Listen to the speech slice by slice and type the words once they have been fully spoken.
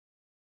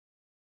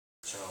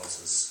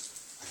Charles, as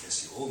I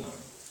guess you all know,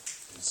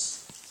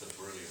 is the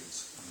brilliant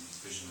and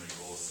visionary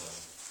author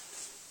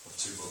of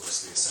two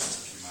books, The Ascent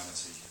of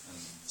Humanity and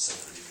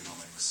Sacred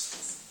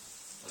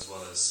Economics, as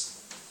well as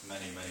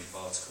many, many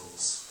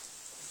articles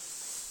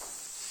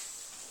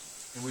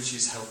in which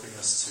he's helping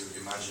us to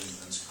imagine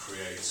and to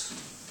create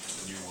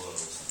a new world.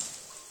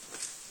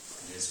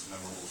 And his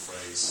memorable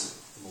phrase,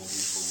 the more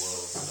beautiful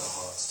world that our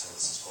hearts tell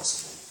us is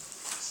possible.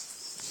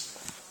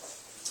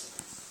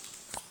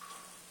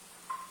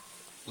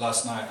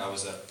 Last night I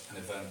was at an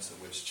event at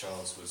which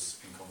Charles was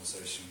in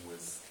conversation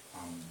with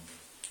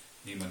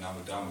Nima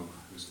Namudamu,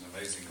 who's an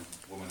amazing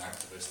woman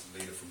activist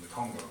and leader from the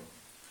Congo.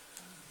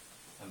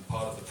 And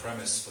part of the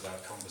premise for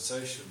that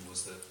conversation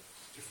was that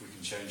if we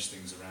can change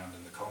things around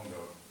in the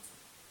Congo,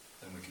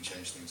 then we can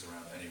change things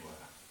around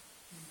anywhere.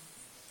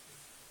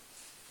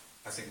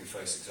 I think we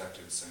face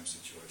exactly the same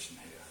situation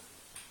here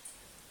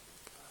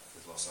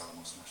with Los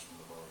Alamos National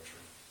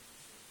Laboratory.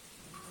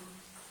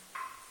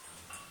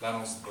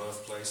 Lanol's the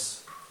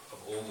birthplace of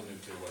all the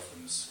nuclear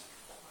weapons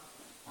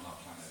on our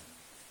planet.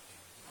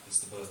 It's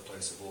the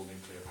birthplace of all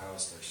nuclear power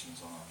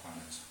stations on our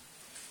planet.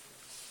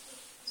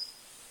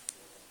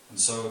 And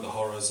so the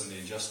horrors and the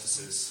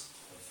injustices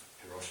of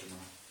Hiroshima,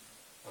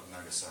 of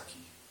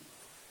Nagasaki,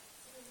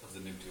 of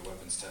the nuclear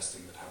weapons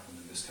testing that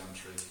happened in this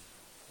country,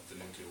 of the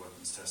nuclear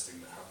weapons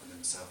testing that happened in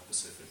the South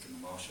Pacific and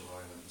the Marshall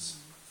Islands,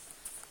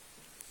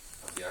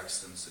 of the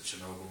accidents at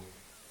Chernobyl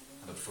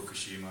and at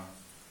Fukushima,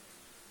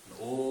 and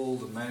all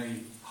the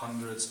many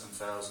hundreds and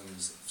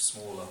thousands of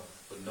smaller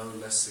but no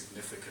less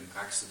significant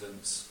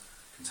accidents,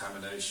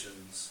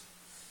 contaminations,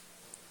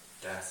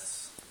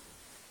 deaths,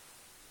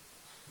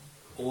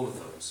 all of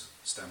those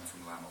stem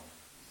from Lanol.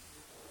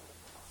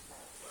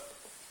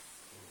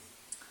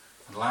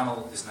 And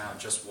Lanol is now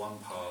just one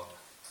part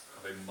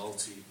of a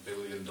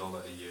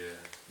multi-billion-dollar-a-year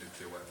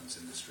nuclear weapons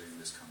industry in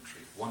this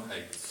country,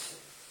 1/8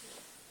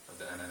 of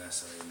the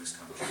NNSA in this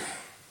country.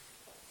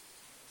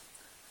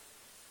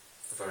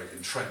 A very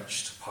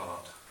entrenched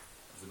part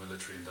of the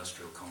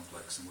military-industrial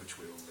complex in which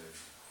we all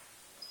live.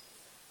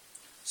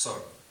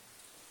 So,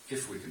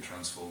 if we can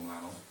transform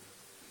Lanol,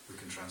 we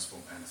can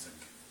transform anything.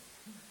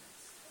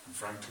 And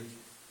frankly,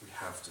 we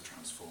have to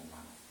transform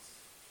Lanol.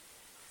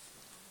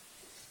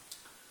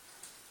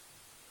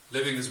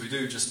 Living as we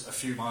do just a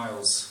few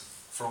miles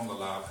from the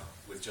lab,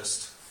 with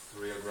just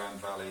the Rio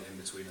Grande Valley in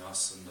between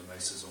us and the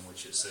mesas on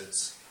which it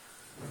sits,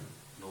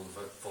 and all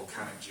the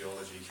volcanic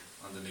geology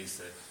underneath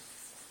it,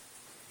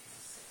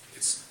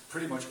 it's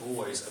pretty much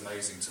always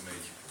amazing to me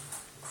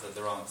that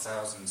there aren't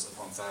thousands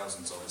upon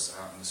thousands of us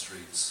out in the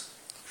streets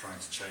trying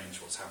to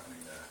change what's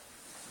happening there.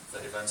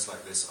 That events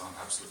like this aren't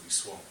absolutely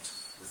swamped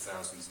with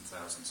thousands and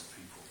thousands of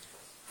people.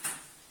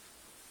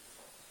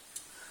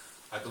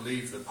 I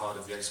believe that part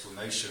of the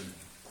explanation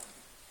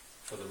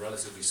for the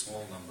relatively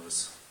small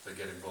numbers that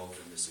get involved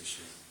in this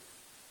issue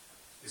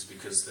is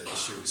because the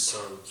issue is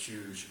so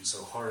huge and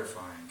so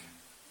horrifying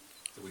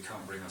that we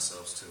can't bring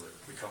ourselves to it.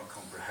 We can't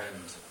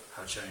comprehend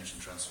how change and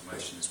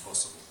transformation is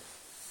possible.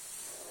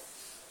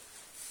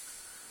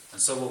 And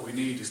so what we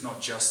need is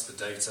not just the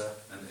data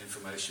and the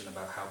information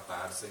about how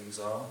bad things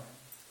are,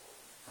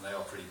 and they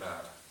are pretty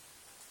bad,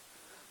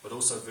 but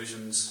also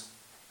visions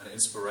and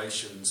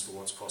inspirations for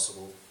what's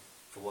possible,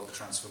 for what the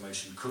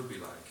transformation could be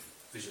like,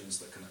 visions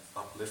that can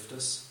uplift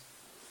us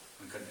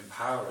and can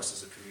empower us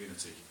as a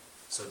community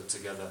so that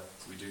together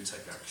we do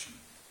take action.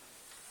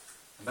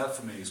 And that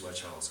for me is where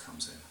Charles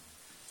comes in,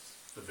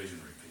 the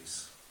visionary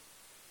piece.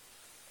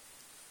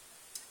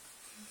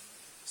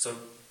 So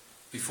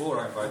before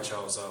I invite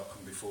Charles up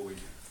and before we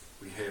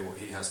hear what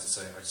he has to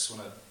say, I just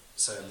want to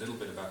say a little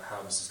bit about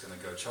how this is going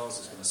to go. Charles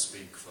is going to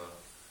speak for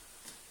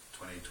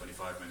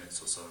 20-25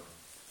 minutes or so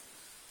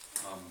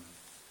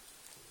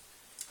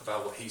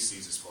about what he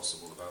sees as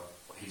possible, about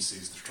what he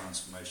sees the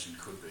transformation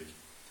could be.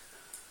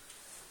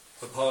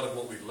 But part of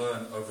what we've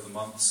learned over the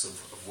months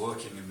of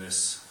working in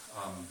this,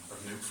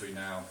 of Nuke Free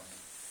Now,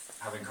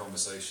 having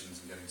conversations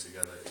and getting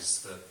together,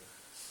 is that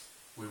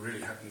we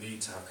really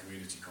need to have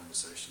community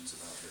conversations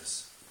about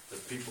this.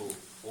 That people,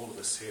 all of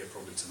us here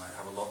probably tonight,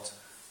 have a lot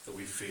that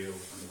we feel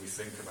and that we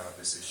think about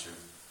this issue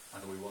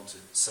and that we want to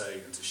say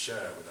and to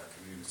share with our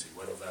community,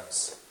 whether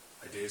that's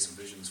ideas and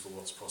visions for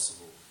what's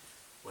possible,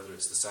 whether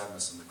it's the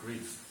sadness and the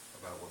grief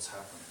about what's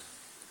happened,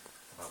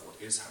 about what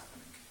is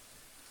happening.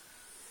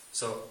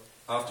 So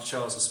after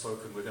Charles has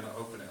spoken, we're going to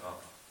open it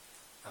up,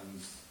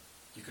 and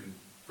you can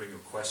bring your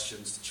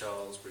questions to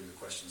Charles, bring your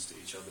questions to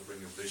each other, bring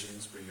your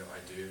visions, bring your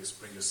ideas,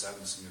 bring your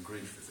sadness and your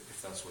grief,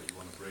 if that's what you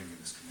want to bring in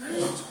this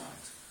community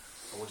tonight.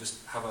 And we'll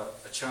just have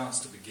a chance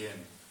to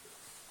begin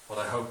what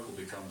I hope will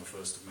become the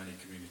first of many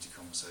community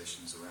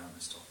conversations around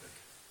this topic.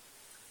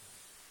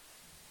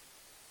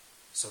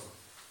 So,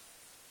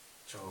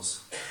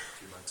 Charles, if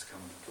you'd like to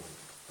come.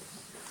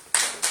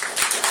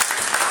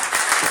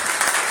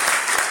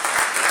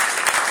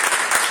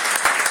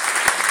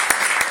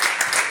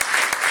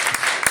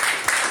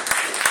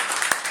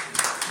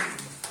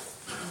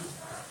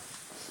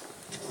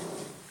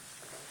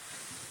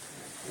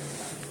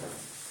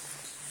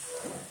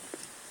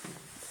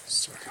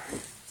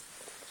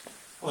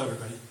 Hello,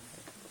 everybody.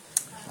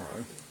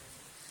 Hello.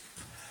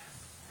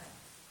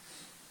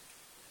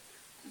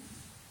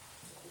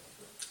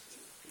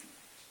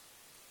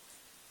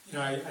 You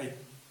know, I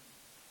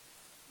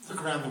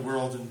look around the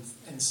world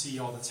and see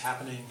all that's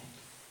happening,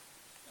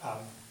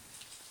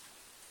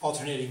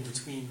 alternating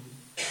between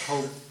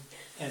hope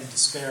and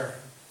despair,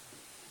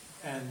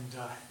 and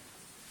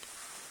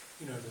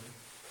you know,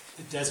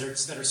 the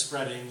deserts that are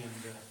spreading and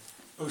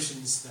the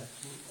oceans that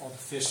all the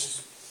fish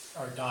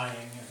are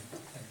dying, and the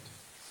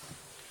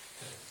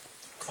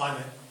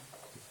climate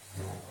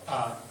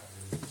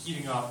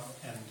heating up,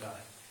 and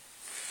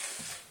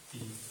the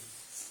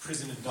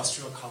prison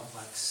industrial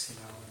complex, you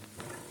know,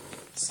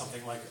 and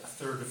something like a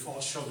third of all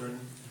children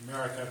in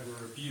America who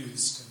are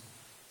abused, and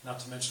not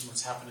to mention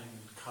what's happening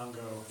in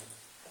Congo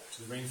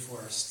to the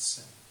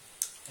rainforests,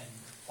 and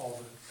all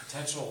the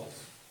potential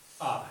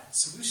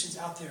solutions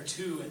out there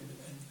too, and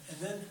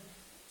then,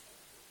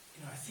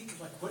 you know, I think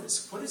of like, what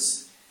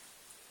does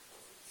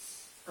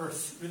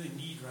Earth really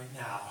need right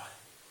now?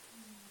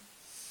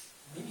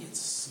 Maybe it's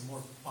some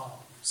more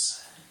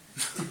bombs.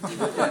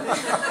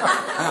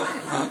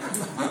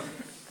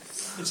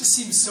 It just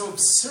seems so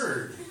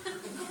absurd.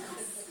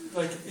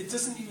 Like, it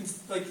doesn't even,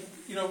 like,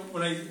 you know,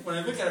 when I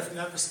look at it from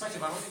that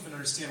perspective, I don't even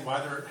understand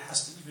why there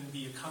has to even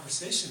be a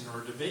conversation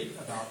or a debate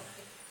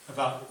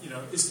about, you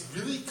know,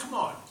 come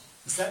on,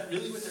 is that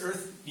really what the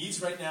Earth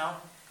needs right now?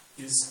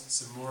 Is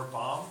some more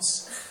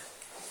bombs?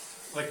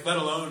 Like, let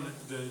alone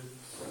the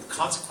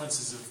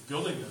consequences of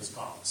building those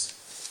bombs.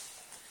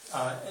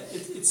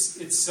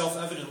 It's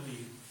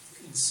self-evidently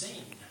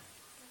insane.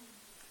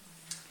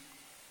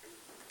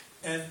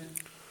 And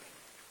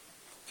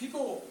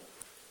people,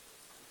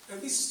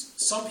 at least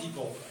some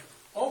people,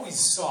 always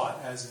saw it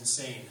as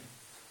insane.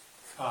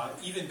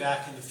 Even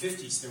back in the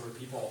 50s, there were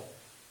people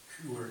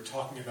who were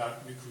talking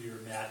about nuclear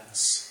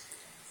madness.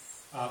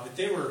 But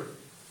they were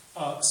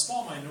a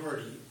small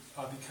minority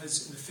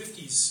because in the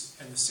 50s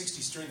and the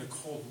 60s, during the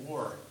Cold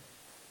War,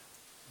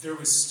 there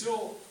was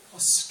still a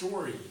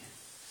story,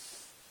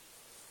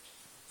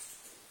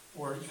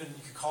 or even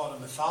you could call it a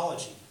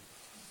mythology,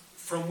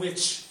 from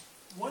which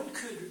one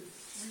could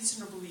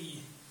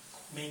reasonably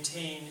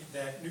maintain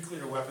that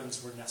nuclear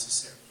weapons were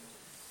necessary.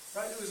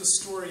 Right? It was a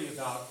story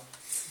about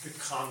the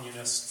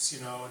communists,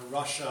 you know, and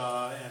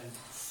Russia, and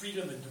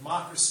freedom and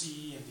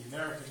democracy, and the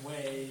American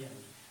way,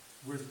 and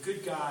we're the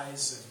good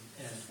guys,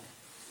 and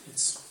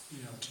it's,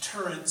 you know,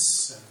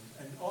 deterrence,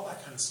 and all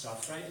that kind of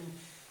stuff, right? And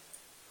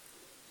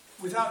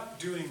without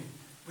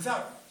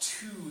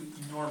too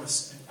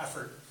enormous an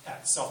effort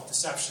at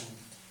self-deception,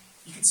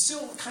 you could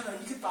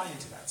buy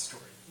into that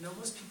story. You know,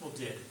 most people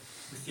did,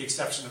 with the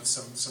exception of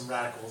some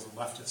radicals and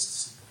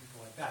leftists and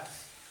people like that.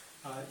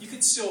 You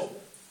could still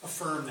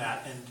affirm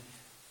that and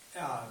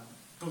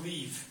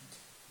believe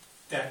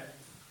that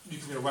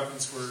nuclear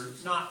weapons were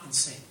not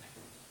insane.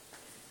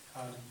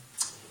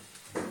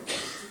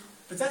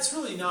 But that's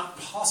really not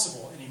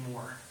possible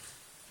anymore.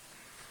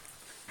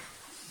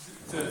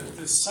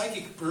 The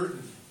psychic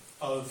burden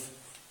of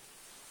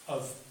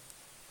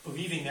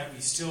believing that we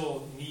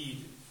still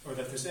need, or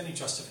that there's any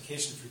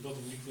justification for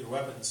building nuclear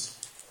weapons,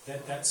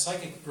 that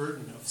psychic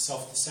burden of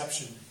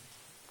self-deception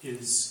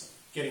is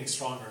getting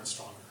stronger and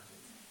stronger.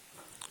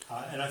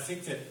 And I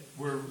think that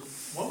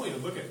one way to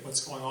look at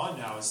what's going on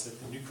now is that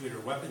the nuclear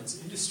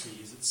weapons industry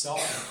is itself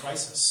in a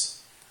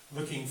crisis,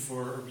 looking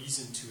for a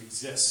reason to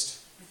exist.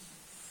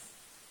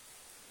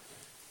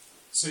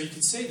 So you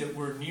could say that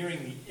we're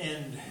nearing the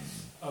end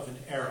of an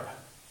era.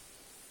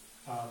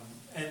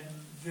 And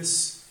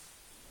this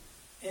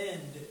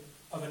end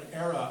of an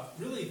era,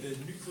 really the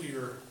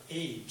nuclear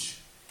age,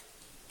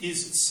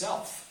 is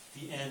itself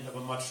the end of a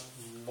much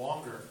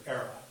longer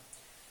era.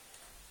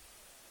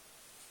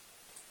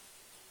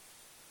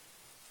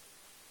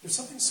 There's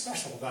something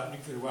special about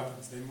nuclear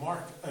weapons. They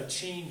mark a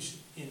change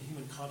in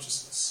human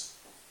consciousness.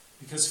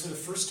 Because for the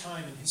first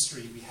time in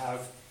history, we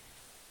have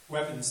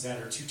weapons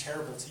that are too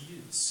terrible to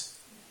use.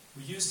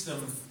 We used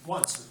them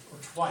once or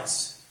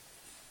twice.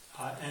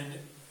 And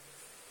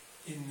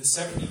in the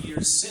 70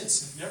 years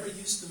since, we've never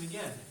used them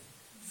again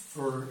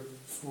for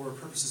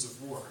purposes of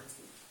war.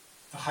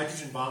 The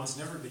hydrogen bomb has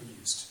never been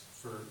used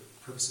for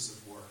purposes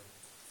of war.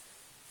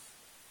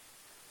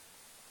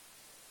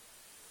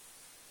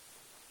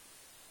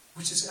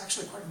 Which is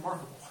actually quite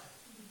remarkable.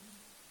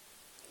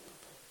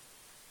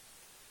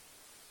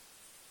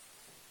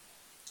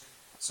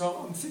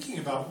 So I'm thinking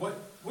about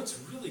what's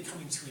really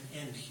coming to an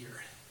end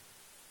here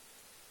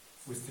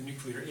with the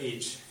nuclear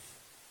age.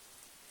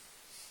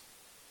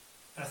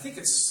 And I think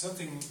it's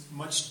something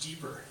much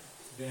deeper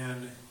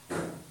than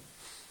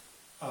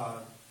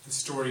the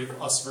story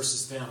of us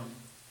versus them,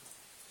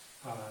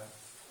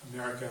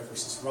 America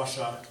versus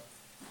Russia,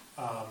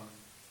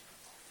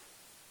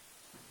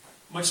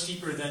 much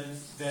deeper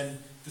than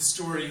the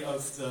story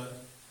of the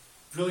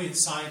brilliant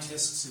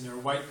scientists in their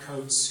white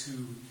coats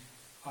who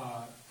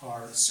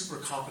are super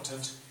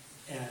competent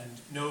and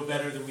know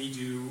better than we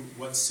do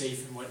what's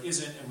safe and what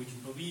isn't, and we can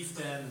believe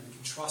them, and we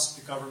can trust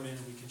the government,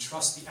 and we can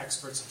trust the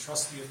experts, and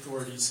trust the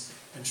authorities,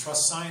 and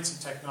trust science and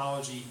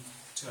technology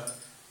to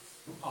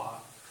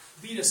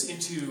lead us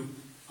into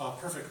a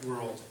perfect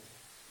world,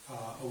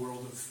 a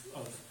world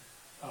of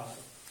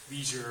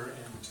leisure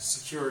and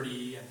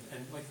security,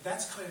 and like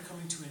that's kind of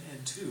coming to an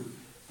end too.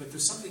 But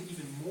there's something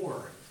even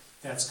more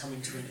that's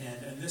coming to an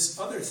end, and this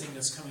other thing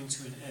that's coming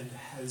to an end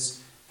has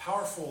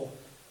powerful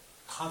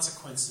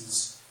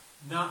consequences,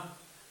 not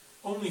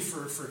only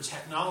for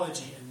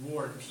technology and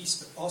war and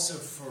peace, but also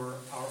for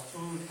our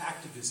own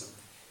activism,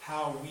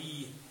 how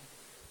we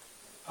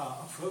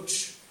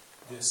approach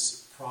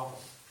this problem,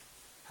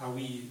 how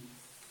we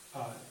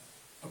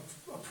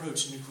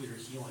approach nuclear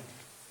healing.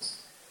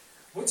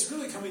 What's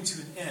really coming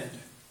to an end?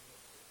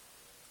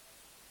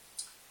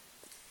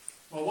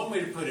 Well, one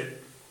way to put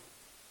it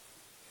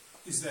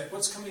is that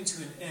what's coming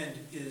to an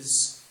end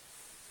is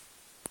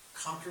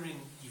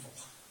conquering evil.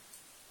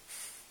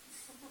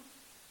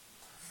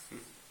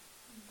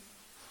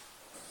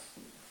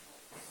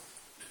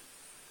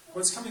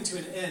 What's coming to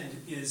an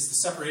end is the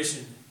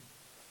separation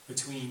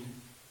between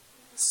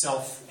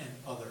self and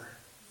other.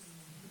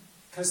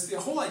 Because the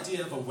whole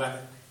idea of a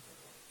weapon,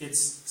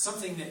 it's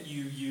something that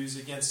you use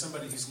against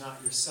somebody who's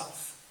not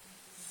yourself.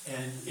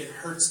 And it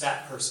hurts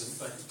that person,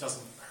 but it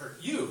doesn't hurt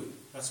you.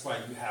 That's why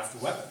you have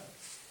the weapon.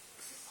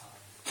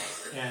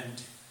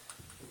 And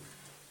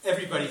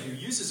everybody who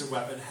uses a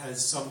weapon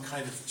has some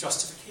kind of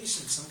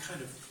justification, some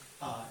kind of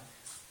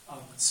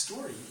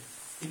story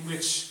in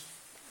which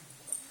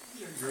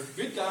you're a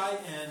good guy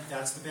and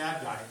that's the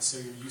bad guy, and so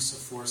your use of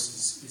force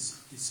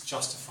is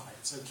justified.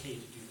 It's okay to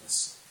do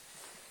this.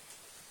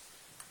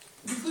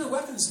 Nuclear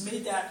weapons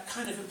made that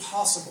kind of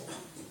impossible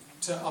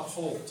to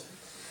uphold.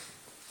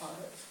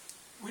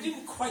 We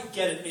didn't quite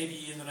get it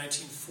maybe in the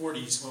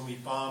 1940s when we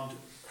bombed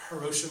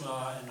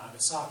Hiroshima and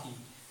Nagasaki,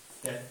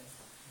 that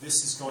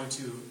this is going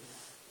to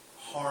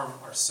harm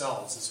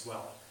ourselves as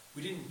well.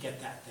 We didn't get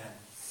that then,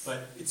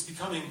 but it's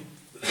becoming,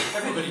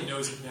 everybody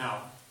knows it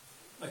now.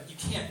 Like, you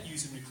can't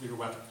use a nuclear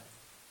weapon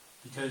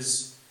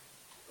because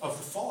of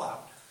the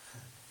fallout.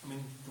 I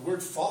mean, the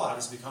word fallout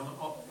has become,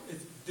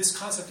 this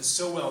concept is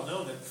so well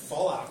known that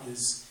fallout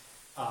is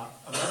a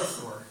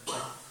metaphor,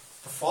 like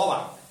the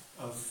fallout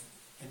of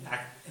an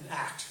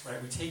act,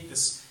 right? We take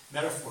this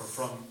metaphor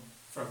from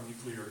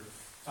nuclear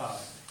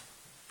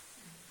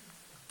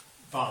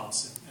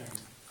bombs and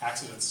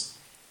accidents.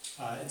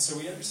 And so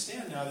we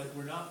understand now that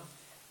we're not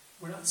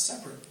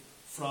separate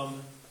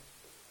from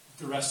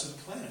the rest of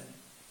the planet.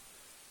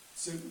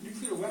 So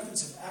nuclear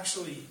weapons have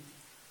actually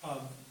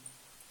kind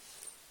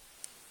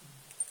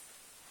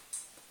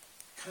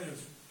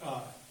of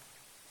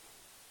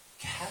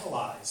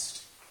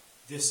catalyzed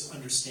this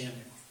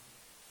understanding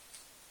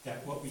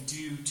that what we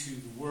do to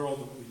the world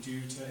and what we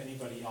do to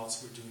anybody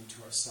else, we're doing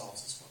to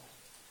ourselves as well.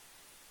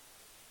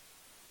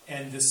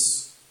 And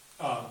this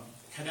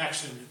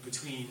connection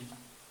between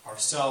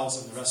ourselves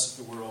and the rest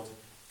of the world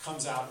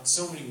comes out in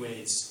so many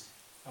ways.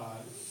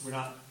 We're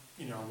not,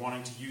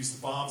 wanting to use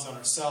the bombs on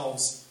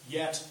ourselves,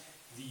 yet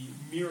the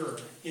mirror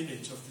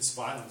image of this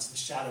violence, the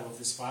shadow of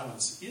this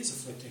violence, is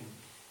afflicting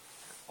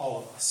all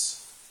of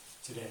us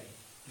today.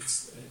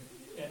 It's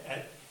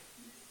at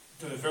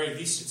the very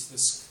least, it's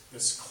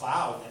this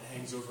cloud that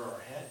hangs over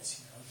our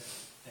heads.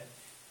 That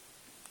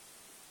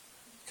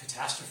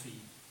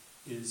catastrophe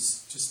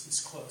is just this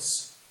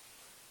close.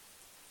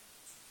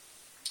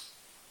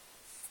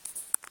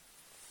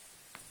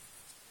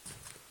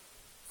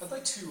 I'd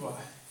like to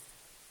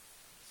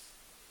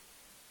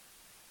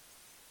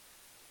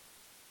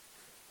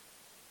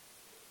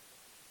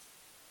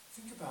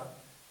think about,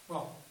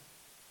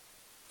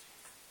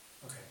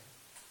 okay.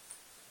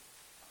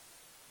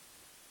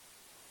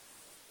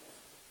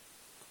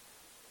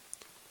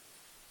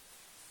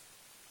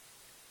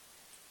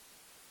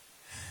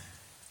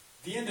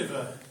 The end of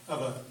a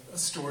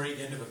story,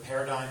 the end of a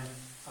paradigm,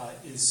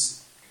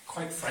 is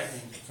quite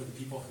frightening for the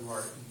people who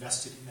are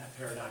invested in that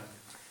paradigm.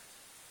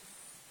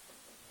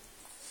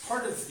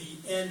 Part of the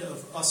end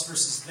of us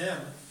versus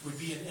them would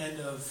be an end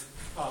of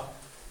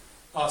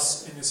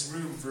us in this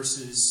room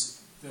versus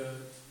the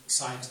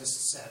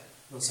scientists at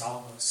Los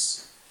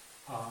Alamos,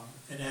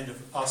 an end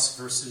of us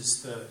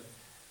versus the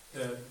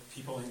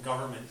people in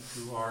government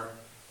who are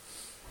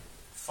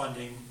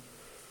funding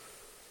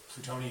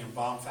plutonium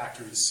bomb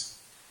factories,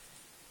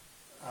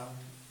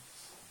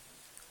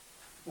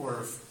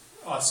 or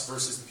us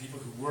versus the people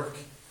who work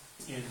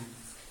in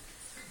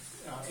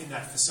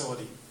that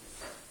facility.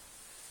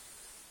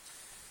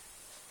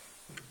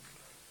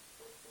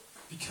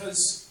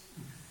 Because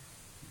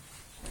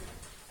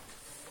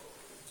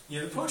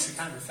the poetry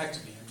kind of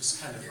affected me. I'm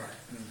just kind of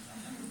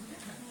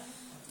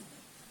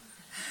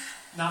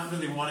not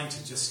really wanting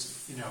to just,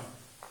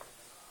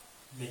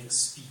 make a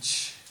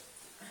speech.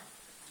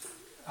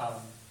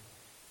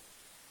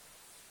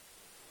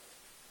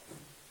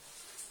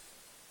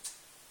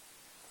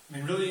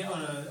 Really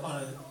on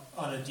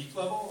a deep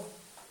level,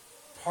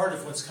 part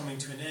of what's coming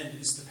to an end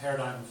is the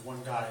paradigm of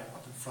one guy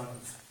up in front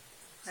of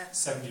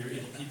 70 or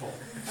 80 people.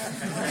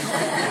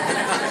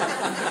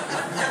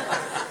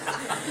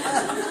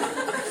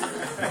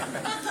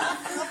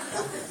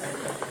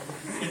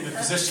 In the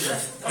position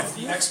of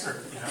the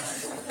expert,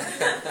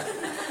 The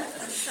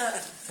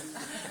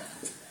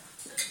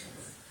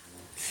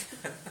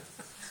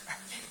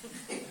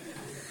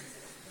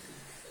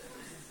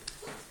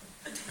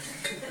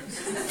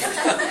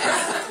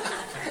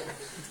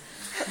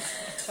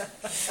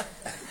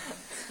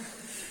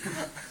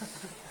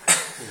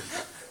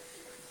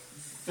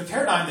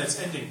paradigm that's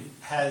ending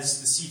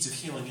has the seeds of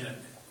healing in it.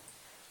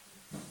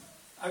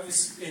 I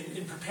was,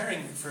 in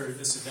preparing for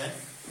this event,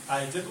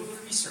 I did a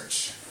little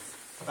research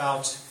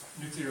about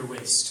nuclear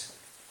waste.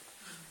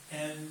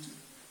 And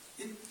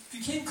it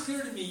became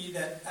clear to me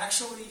that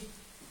actually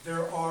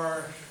there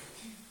are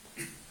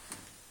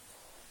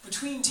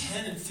between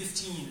 10 and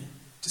 15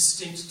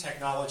 distinct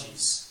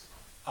technologies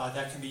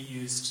that can be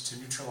used to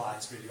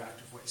neutralize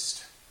radioactive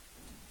waste.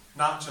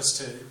 Not just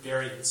to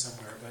bury it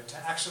somewhere, but to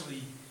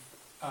actually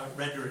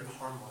render it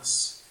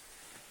harmless.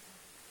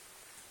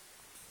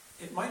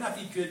 It might not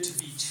be good to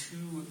be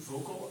too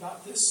vocal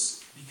about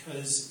this,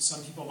 because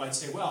some people might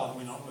say, well,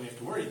 we don't really have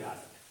to worry about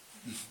it.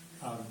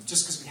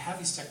 Just because we have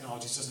these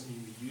technologies doesn't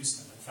mean we use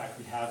them. In fact,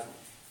 we have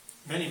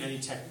many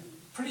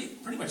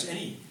pretty much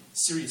any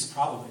serious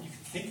problem that you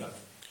can think of.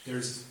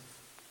 There's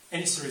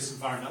any serious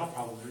environmental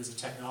problem, there is a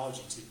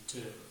technology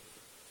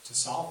to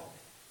solve it.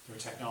 There are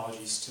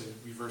technologies to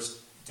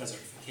reverse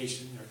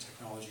desertification. There are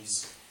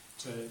technologies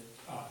to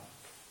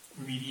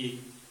remediate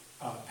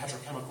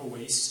petrochemical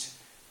waste.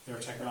 There are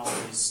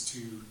technologies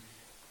to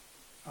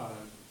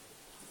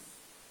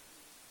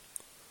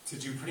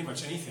do pretty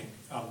much anything.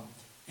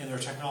 And there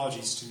are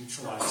technologies to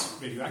neutralize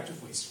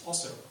radioactive waste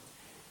also.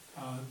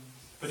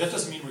 But that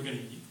doesn't mean we're going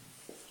to...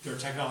 There are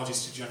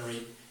technologies to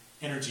generate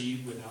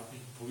energy without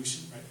making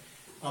pollution, right?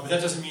 But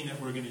that doesn't mean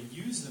that we're going to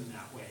use them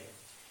that way.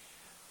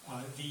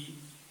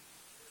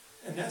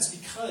 And that's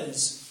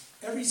because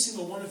every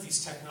single one of these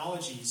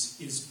technologies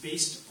is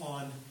based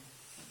on...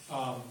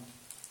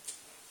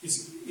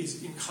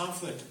 is in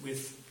conflict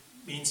with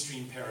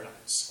mainstream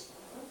paradigms.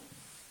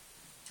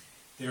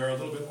 They're a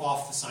little bit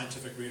off the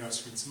scientific radar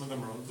screen. Some of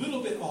them are a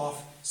little bit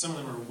off. Some of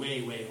them are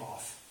way, way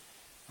off.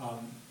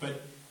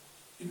 But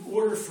in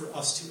order for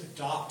us to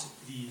adopt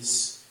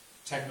these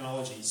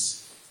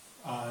technologies,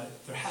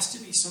 there has to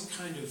be some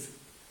kind of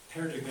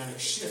paradigmatic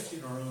shift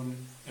in our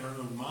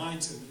own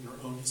minds and in our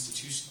own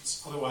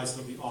institutions. Otherwise,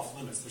 they'll be off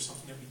limits. There's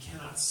something that we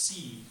cannot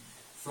see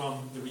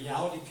from the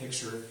reality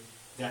picture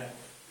that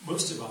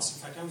most of us,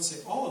 in fact, I would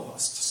say all of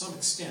us, to some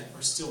extent,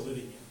 are still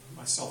living in,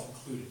 myself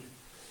included.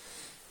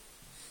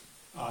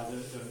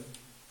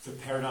 The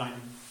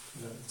paradigm,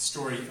 the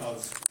story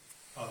of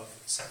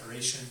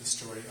separation, the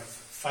story of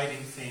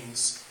fighting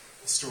things,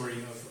 the story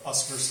of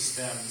us versus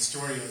them, the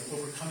story of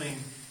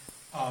overcoming,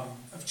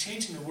 of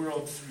changing the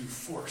world through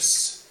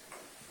force.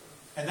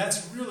 And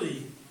that's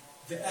really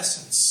the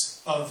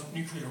essence of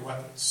nuclear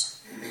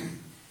weapons.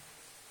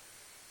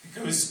 It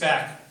goes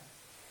back,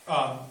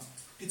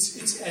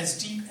 it's as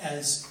deep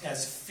as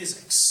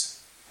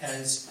physics,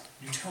 as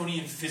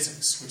Newtonian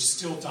physics, which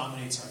still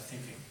dominates our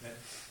thinking. That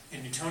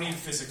in Newtonian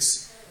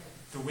physics,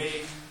 the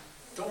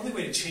only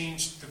way to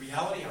change the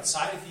reality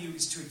outside of you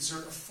is to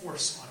exert a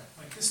force on it.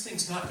 Like, this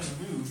thing's not going to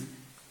move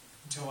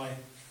until I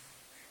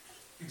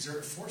exert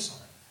a force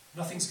on it.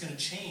 Nothing's going to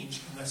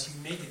change unless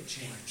you make it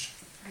change.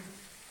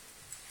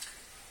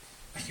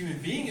 A human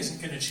being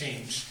isn't going to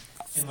change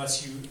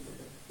unless you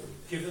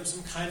give them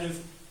some kind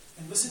of...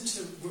 And listen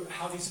to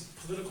how these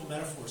political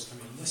metaphors come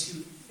in. Unless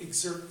you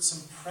exert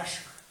some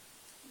pressure,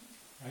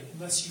 right?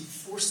 Unless you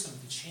force them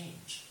to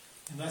change.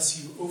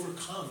 Unless you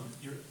overcome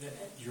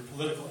your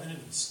political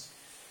enemies.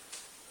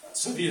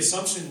 So the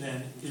assumption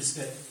then is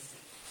that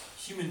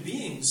human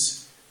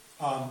beings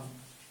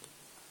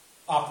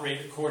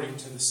operate according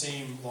to the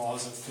same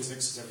laws of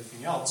physics as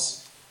everything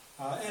else.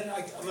 And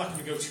I'm not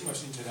going to go too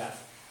much into that.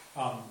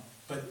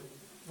 But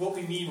what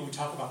we mean when we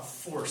talk about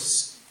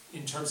force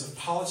in terms of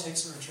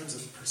politics or in terms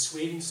of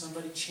persuading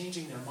somebody,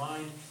 changing their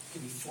mind, it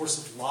could be force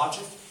of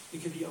logic,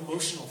 it could be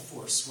emotional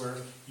force, where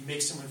you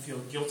make someone feel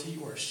guilty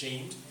or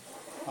ashamed,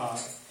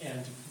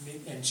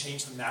 and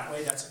change them that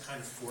way. That's a kind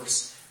of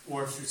force.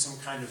 Or through some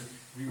kind of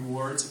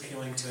rewards,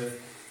 appealing to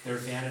their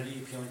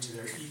vanity, appealing to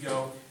their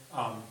ego,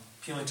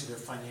 appealing to their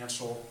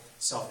financial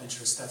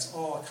self-interest. That's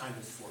all a kind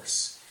of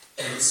force.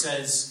 And it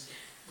says,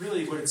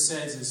 really what it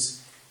says is,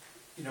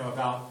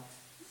 about,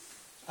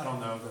 I don't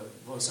know,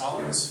 the Los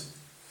Alamos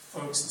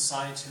folks, the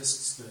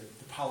scientists,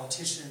 the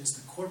politicians,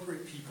 the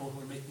corporate people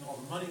who are making all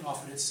the money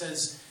off it. It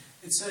says,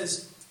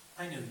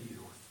 I know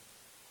you.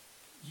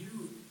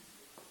 You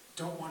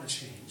don't want to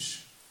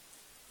change.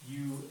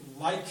 You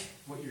like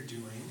what you're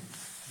doing.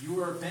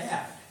 You are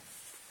bad,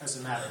 as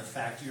a matter of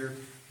fact.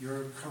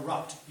 You're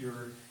corrupt.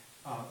 You're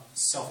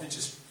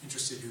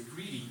self-interested. You're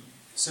greedy.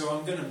 So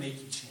I'm going to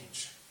make you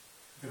change.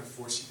 I'm going to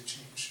force you to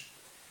change.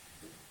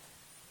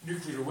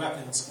 Nuclear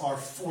weapons are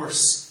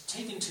force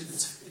taken to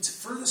its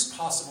furthest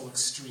possible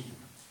extreme.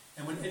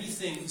 And when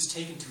anything is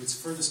taken to its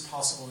furthest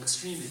possible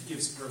extreme, it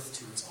gives birth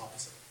to its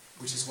opposite,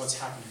 which is what's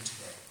happening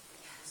today.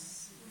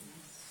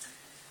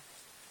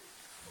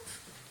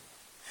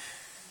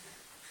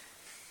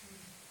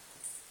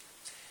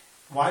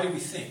 Why do we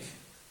think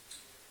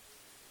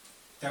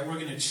that we're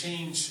going to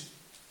change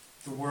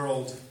the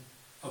world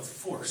of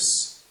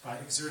force by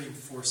exerting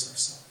force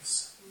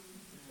ourselves.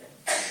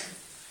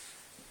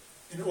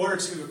 In order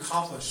to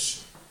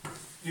accomplish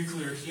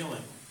nuclear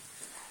healing,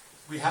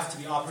 we have to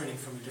be operating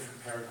from a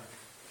different paradigm.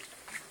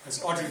 As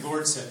Audre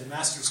Lorde said, the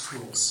master's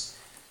tools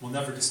will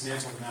never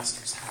dismantle the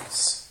master's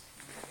house.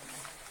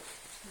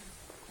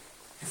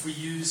 If we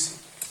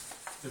use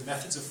the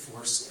methods of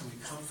force and we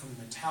come from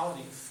the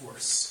mentality of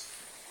force,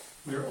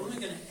 we are only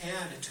going to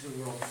add to the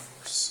world of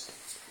force.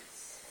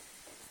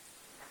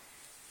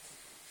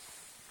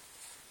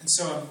 And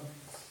so,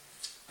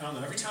 I don't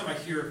know, every time I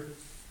hear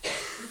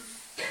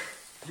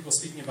people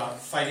speaking about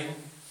fighting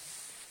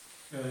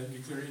the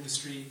nuclear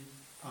industry,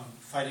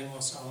 fighting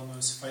Los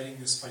Alamos, fighting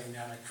this, fighting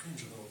that, I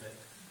cringe a little bit.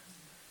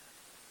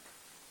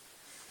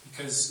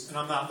 Because, and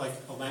I'm not like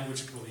a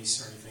language police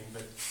or anything,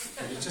 but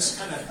it's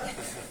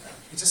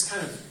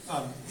kind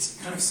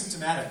of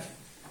symptomatic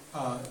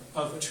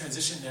of a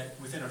transition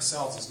that within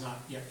ourselves is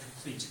not yet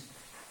complete.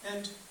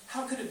 And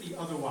how could it be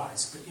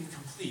otherwise but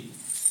incomplete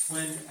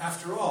when,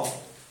 after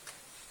all,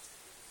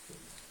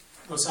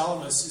 Los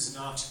Alamos is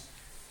not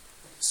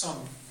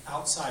some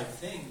outside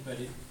thing, but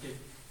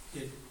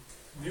it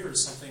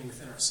mirrors something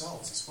within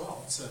ourselves as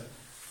well. It's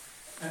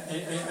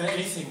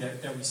anything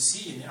that we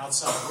see in the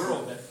outside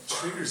world that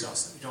triggers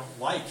us, that we don't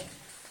like,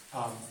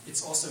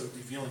 it's also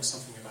revealing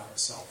something about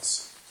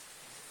ourselves.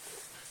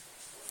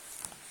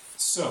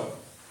 So,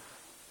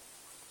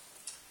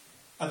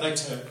 I'd like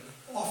to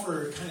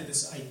offer kind of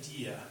this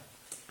idea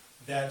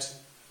that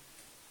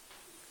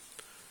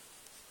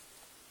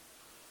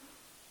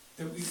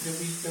we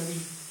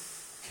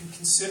can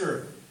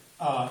consider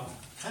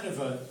kind of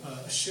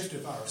a shift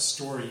of our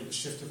story, a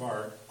shift of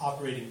our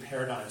operating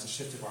paradigms, a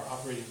shift of our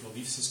operating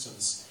belief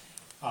systems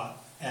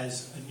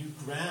as a new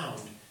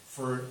ground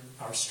for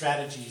our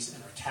strategies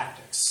and our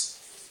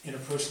tactics in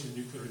approaching the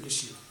nuclear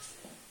issue.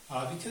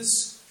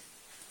 Because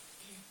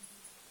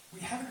we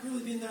haven't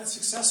really been that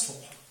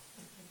successful.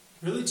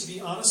 Really, to be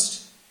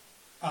honest,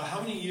 how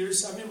many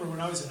years, I remember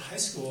when I was in high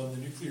school and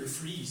the nuclear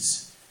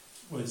freeze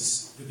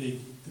was the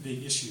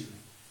big issue.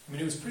 I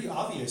mean, it was pretty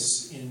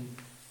obvious in,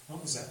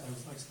 what was that,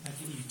 like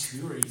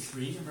 1982 or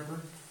 83, I remember?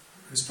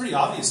 It was pretty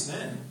obvious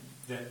then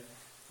that,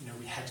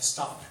 we had to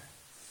stop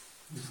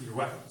nuclear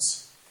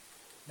weapons.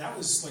 That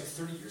was like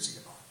 30 years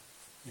ago,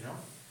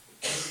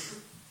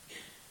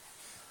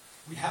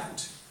 We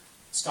haven't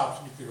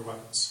stopped nuclear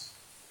weapons.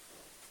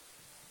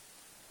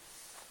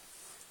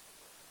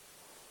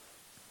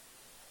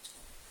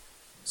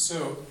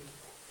 So,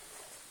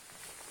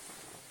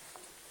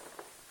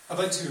 I'd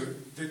like to,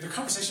 the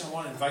conversation I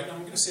want to invite, and I'm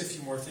going to say a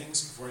few more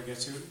things before I get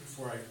to it,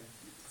 before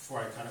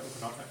I kind of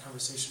open up that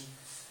conversation.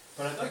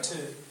 But I'd like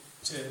to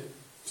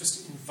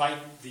just invite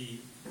the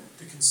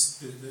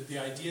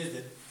idea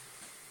that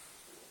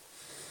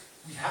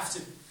we have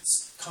to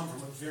come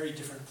from a very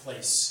different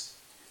place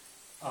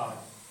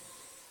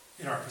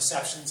in our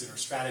perceptions, in our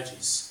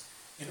strategies,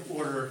 in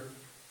order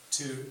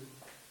to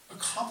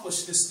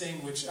accomplish this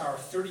thing which our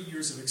 30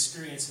 years of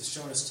experience has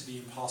shown us to be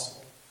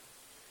impossible.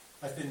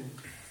 I've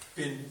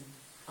been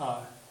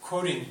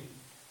quoting,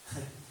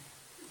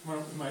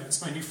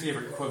 it's my new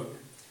favorite quote,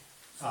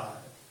 the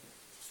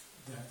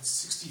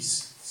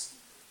 60s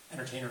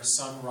entertainer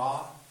Sun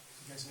Ra.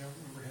 You guys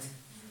remember him?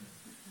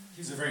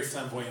 He was a very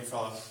flamboyant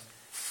fellow.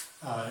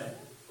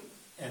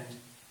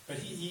 But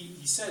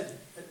he said,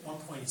 at one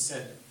point he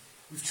said,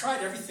 "We've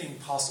tried everything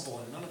possible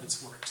and none of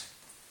it's worked.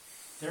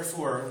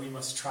 Therefore, we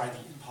must try the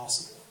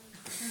impossible."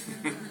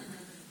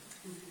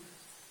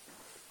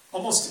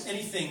 Almost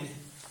anything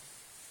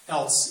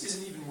else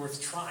isn't even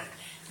worth trying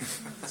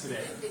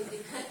today.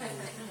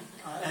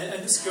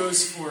 And this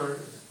goes for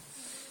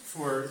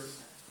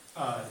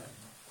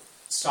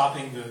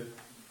stopping the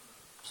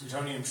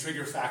plutonium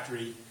trigger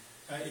factory.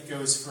 It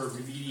goes for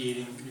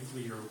remediating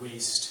nuclear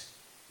waste.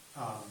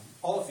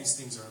 All of these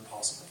things are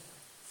impossible,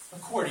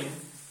 according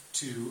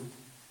to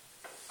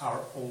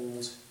our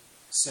old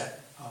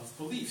set of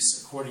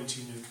beliefs, according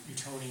to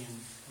Newtonian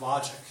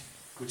logic,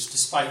 which,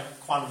 despite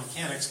quantum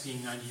mechanics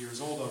being 90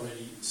 years old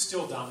already,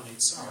 still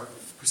dominates our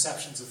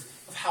perceptions of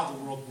how the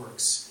world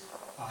works,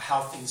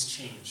 how things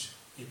change.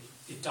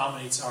 It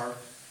dominates our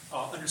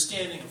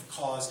understanding of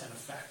cause and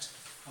effect,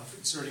 of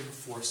exerting a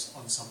force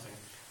on something,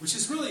 which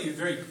is really a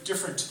very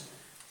different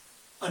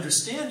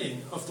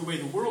understanding of the way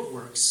the world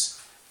works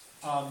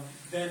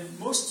than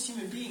most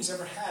human beings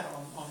ever had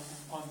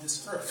on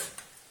this earth.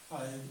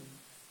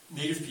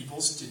 Native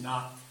peoples did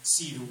not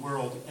see the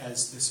world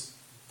as this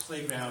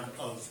playground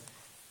of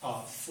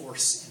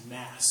force and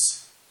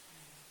mass.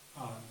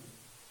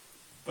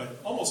 But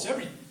almost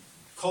every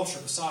culture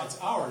besides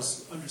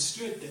ours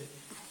understood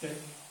that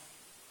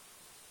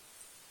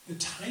the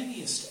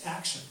tiniest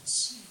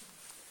actions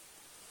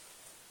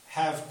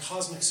have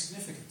cosmic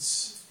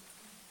significance,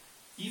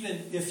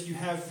 even if you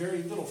have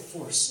very little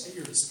force at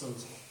your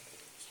disposal.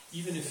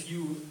 Even if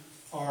you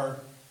are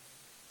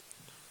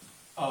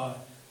a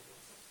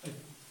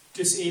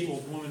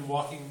disabled woman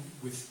walking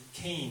with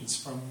canes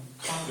from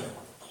Congo,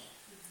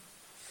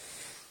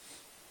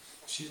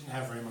 she didn't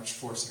have very much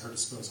force at her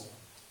disposal.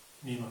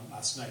 Nima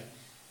last night.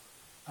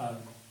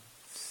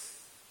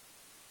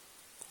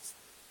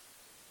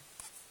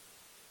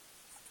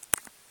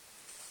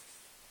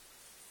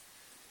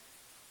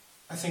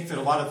 I think that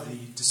a lot of the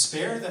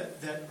despair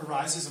that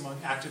arises among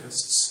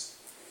activists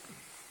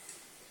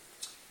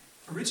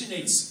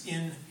originates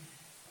in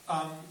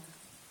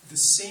the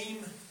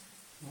same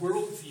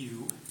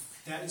worldview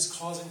that is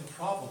causing the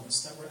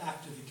problems that we're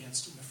active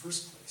against in the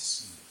first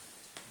place.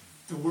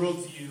 The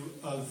worldview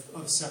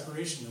of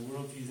separation, the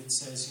worldview that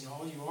says,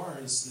 all you are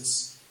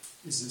is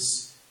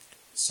this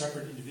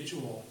separate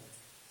individual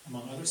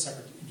among other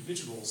separate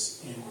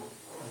individuals in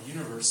a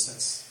universe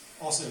that's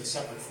also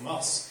separate from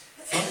us.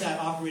 From that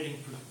operating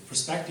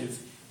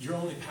perspective, your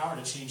only power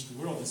to change the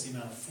world is the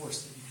amount of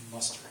force that you can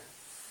muster,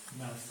 the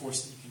amount of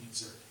force that you can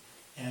exert.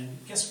 And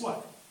guess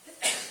what?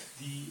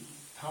 The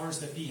powers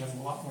that be have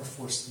a lot more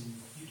force than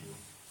you do.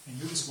 And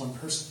you're just one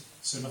person,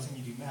 so nothing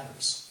you do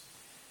matters.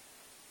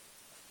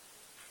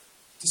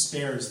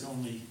 Despair is the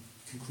only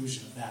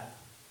conclusion of that.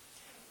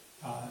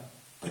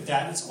 But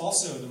that is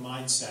also the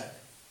mindset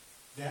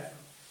that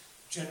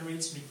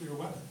generates nuclear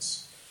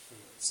weapons.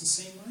 It's the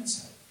same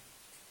mindset.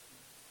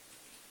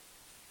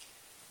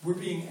 We're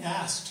being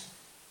asked,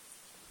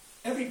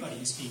 everybody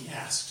is being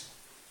asked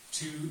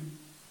to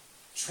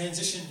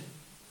transition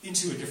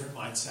into a different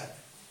mindset.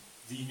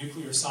 The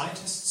nuclear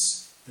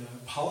scientists, the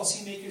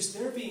policymakers,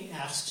 they're being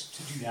asked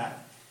to do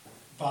that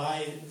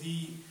by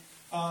the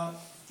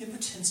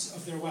impotence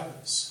of their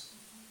weapons,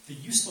 the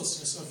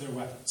uselessness of their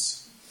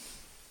weapons,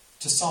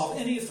 to solve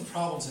any of the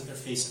problems that they're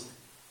facing.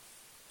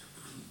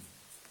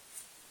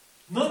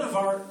 None of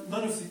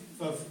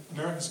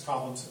America's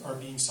problems are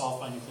being solved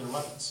by nuclear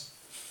weapons.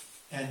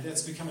 And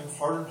that's becoming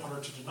harder and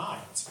harder to deny.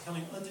 It's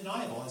becoming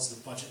undeniable as the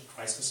budget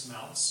crisis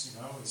mounts,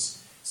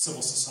 as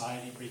civil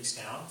society breaks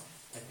down,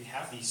 that we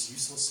have these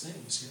useless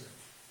things here.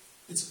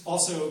 It's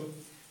also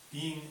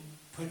being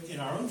put in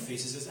our own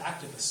faces as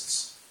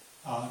activists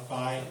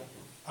by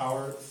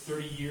our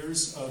 30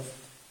 years of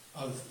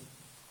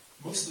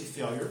mostly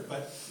failure,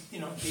 but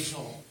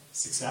occasional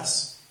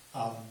success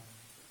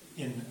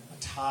in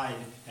a tide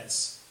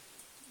that's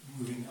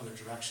moving in the other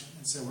direction.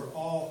 And so we're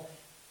all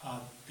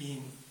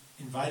being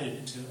invited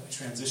into a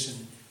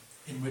transition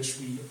in which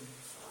we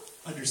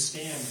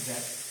understand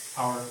that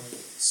our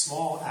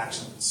small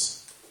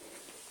actions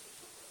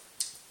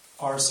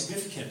are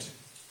significant,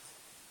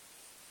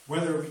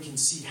 whether we can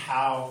see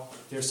how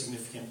they're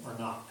significant or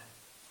not.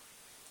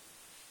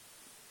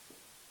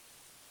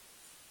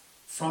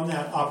 From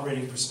that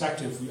operating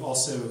perspective, we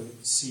also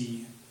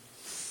see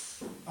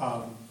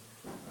the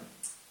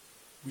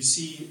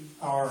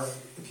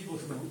people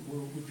who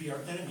would be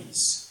our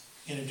enemies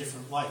in a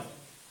different light.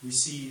 We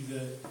see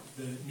the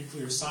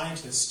nuclear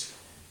scientist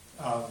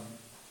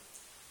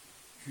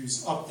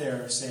who's up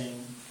there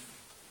saying,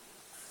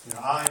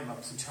 I'm a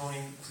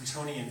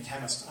plutonian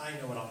chemist. I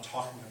know what I'm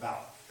talking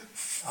about.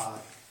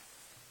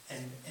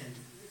 And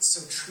it's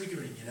so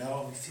triggering,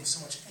 and we feel so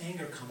much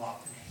anger come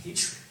up and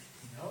hatred.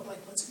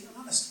 Let's be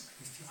honest,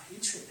 we feel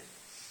hatred.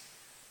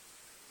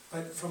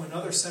 But from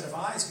another set of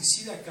eyes, we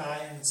see that guy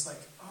and it's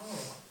like,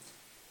 oh,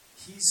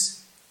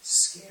 he's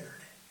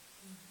scared.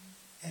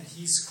 And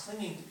he's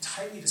clinging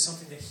tightly to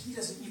something that he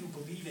doesn't even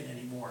believe in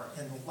anymore.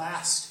 And the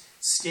last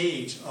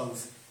stage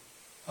of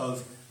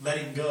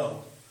letting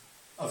go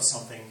of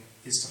something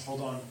is to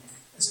hold on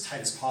as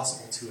tight as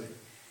possible to it.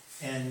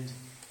 And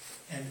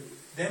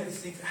then we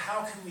think,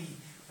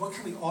 what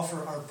can we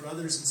offer our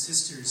brothers and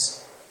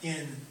sisters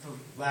in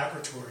the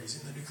laboratories,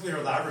 in the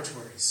nuclear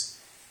laboratories?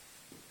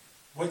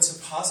 What's a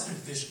positive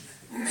vision?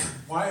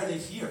 Why are they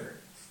here?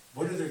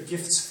 What are their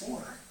gifts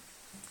for?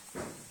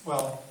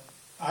 Well,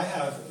 I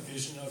have a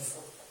vision of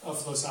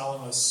Los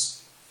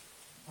Alamos,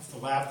 of the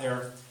lab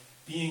there,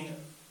 being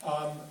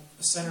a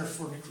center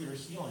for nuclear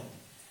healing,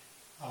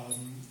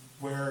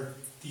 where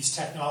these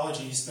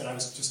technologies that I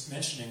was just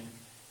mentioning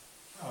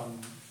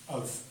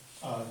of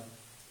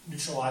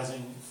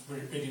neutralizing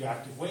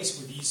radioactive waste,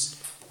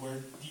 where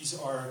these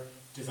are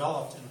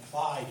developed and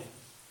applied,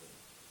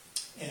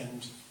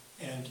 and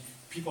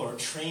people are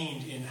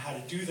trained in how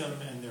to do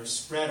them, and they're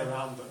spread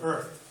around the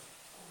earth.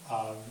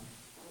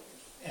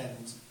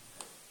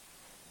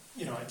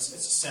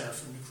 It's a center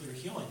for nuclear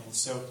healing. And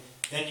so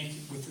then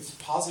with this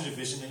positive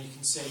vision, then you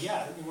can say,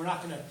 we're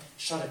not going to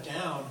shut it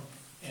down,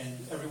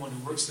 and everyone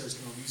who works there is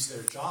going to lose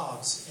their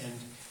jobs, and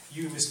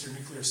you, Mr.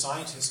 Nuclear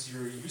Scientist,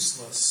 you're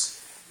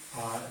useless,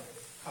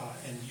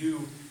 and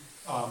you,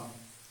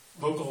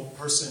 local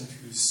person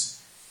who's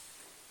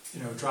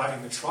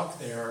driving the truck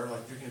there,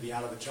 you're going to be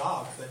out of a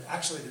job. But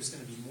actually, there's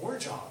going to be more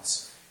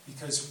jobs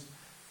because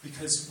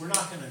we're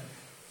not going to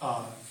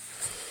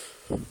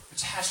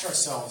attach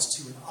ourselves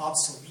to an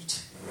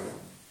obsolete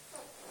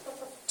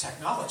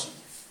technology,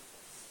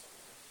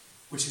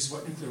 which is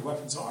what nuclear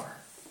weapons are.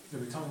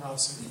 They're becoming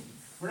obsolete.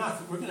 We're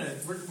not going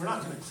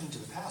to cling to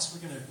the past.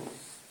 We're going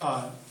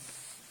to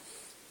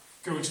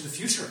go into the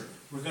future.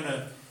 We're going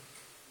to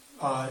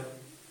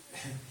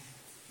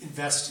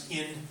invest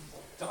in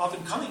the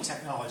up-and-coming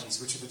technologies,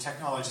 which are the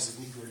technologies of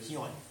nuclear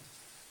healing.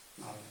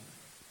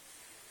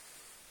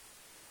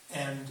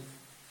 And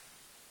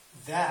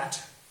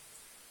that's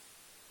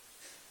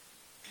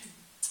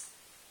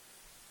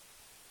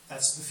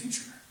the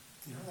future.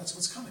 That's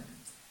what's coming.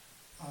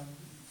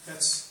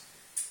 That's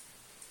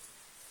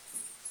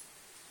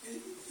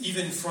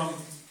even from,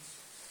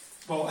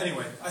 well,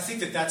 anyway, I think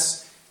that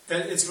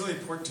it's really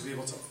important to be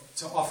able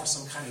to offer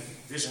some kind of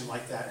vision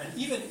like that. And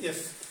even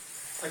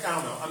if, I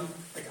don't know,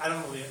 I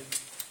don't really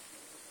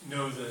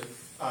know the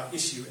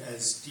issue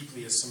as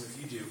deeply as some of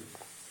you do,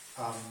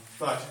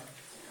 but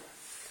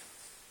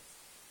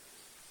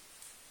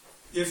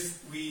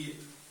if we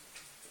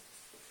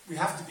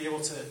have to be able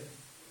to,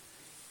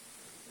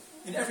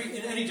 in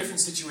any different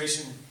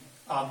situation,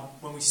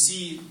 when we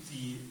see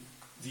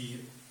the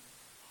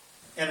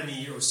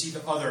enemy or see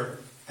the other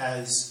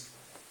as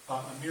a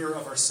mirror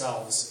of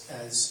ourselves,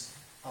 as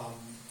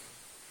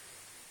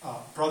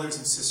brothers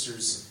and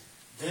sisters,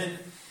 then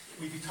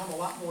we become a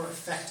lot more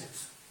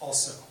effective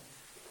also.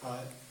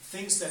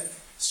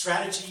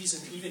 Strategies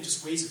and even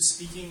just ways of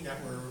speaking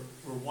that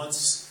were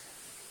once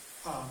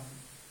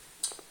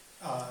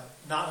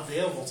not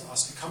available to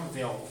us become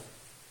available.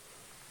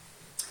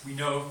 We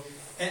know,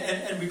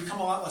 and we become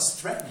a lot less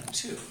threatening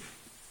too.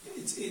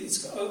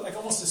 It's like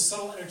almost a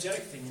subtle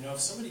energetic thing. If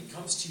somebody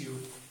comes to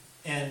you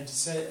and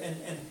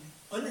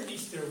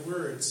underneath their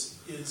words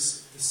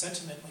is the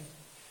sentiment like,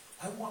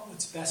 I want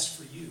what's best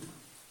for you.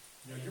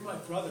 You're my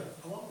brother.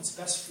 I want what's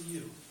best for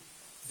you.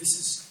 This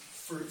is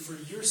for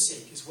your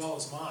sake as well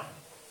as mine.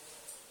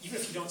 Even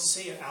if you don't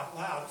say it out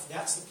loud, if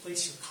that's the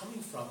place you're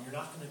coming from, you're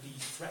not going to be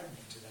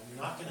threatening to them.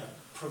 You're not going to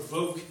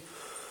provoke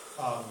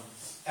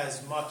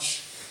as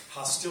much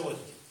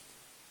hostility.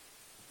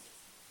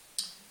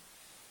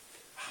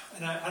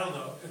 And I don't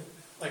know,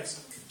 like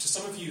to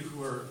some of you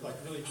who are like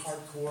really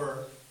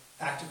hardcore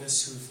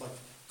activists who've like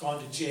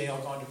gone to jail,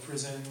 gone to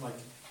prison, like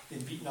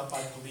been beaten up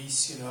by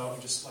police,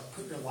 and just like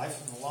put your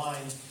life on the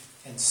line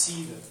and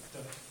see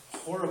the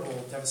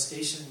horrible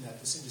devastation that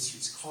this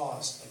industry's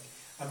caused. Like,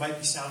 I might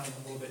be sounding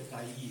a little bit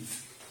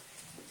naive,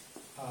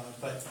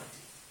 but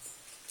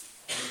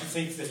I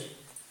think that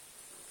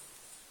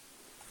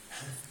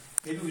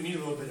maybe we need a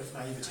little bit of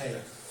naivete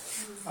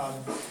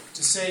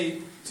to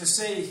say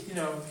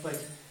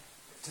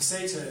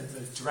to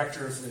the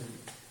director of the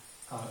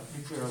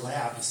nuclear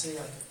lab, to say,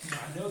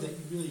 I know that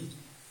you really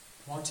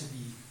want to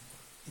be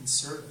in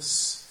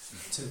service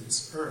to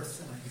this earth,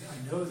 and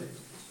I know that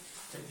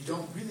you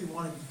don't really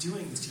want to be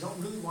doing this. You don't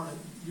really want to.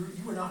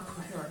 You were not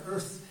put here on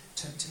earth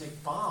to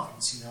make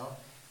bombs,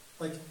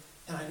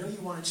 and I know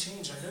you want to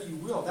change. I know you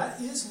will. That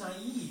is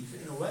naive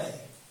in a way,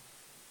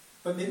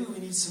 but maybe we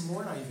need some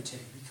more naivete,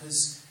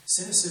 because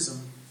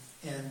cynicism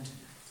and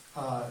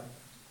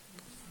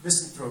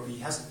misanthropy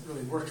hasn't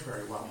really worked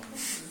very well.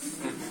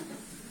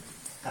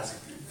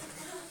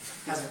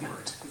 Hasn't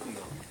worked.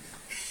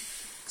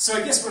 So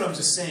I guess what I'm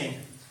just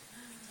saying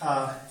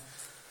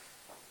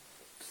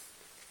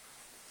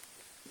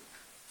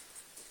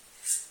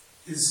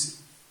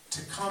is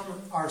to come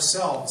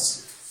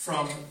ourselves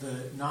from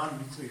the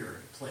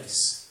non-nuclear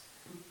place,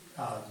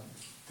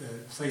 the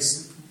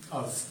place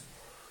of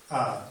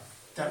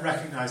that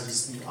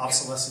recognizes the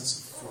obsolescence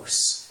of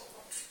force.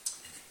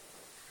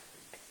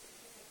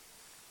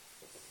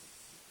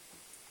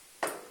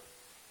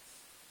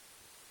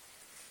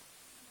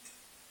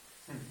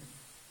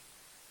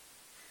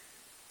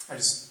 I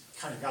just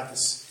kind of got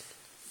this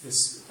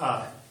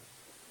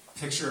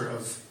picture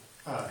of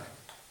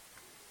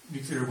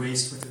nuclear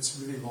waste with its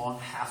really long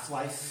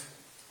half-life,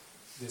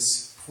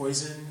 this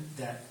poison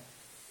that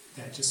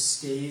just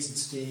stays and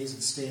stays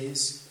and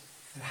stays,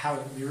 and how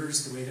it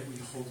mirrors the way that we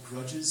hold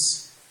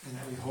grudges and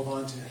that we hold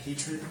on to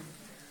hatred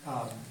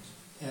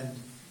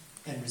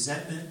and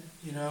resentment,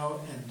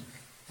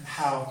 and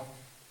how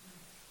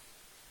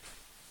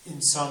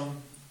in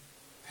some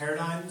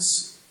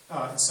paradigms,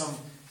 in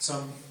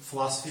some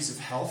philosophies of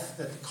health,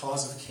 that the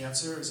cause of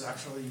cancer is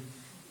actually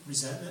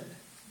resentment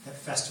that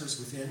festers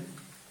within.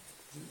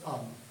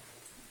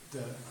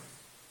 The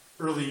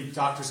early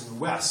doctors in the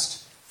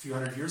West, a few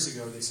hundred years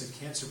ago, they said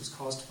cancer was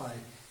caused by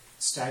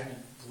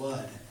stagnant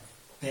blood,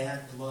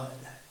 bad blood.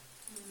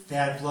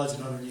 Bad blood's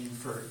another name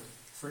for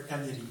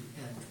enmity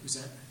and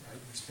resentment, right?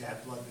 There's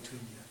bad blood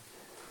between you.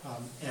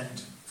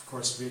 And, of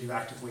course,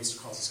 radioactive waste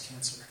causes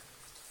cancer.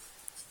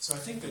 So I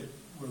think that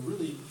we're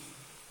really,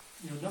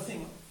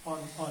 nothing on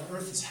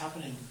Earth is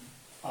happening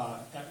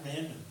at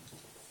random.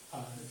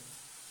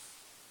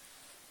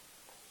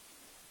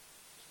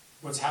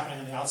 What's happening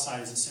on the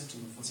outside is a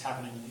symptom of what's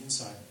happening on the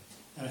inside.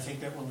 And I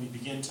think that when we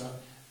begin to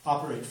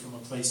operate from a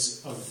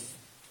place of,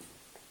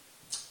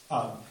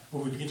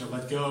 when we begin to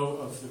let go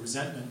of the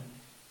resentment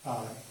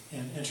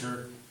and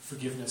enter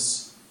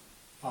forgiveness,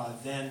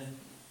 then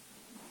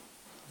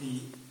the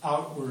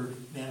outward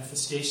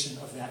manifestation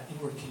of that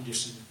inward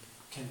condition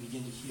can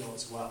begin to heal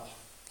as well.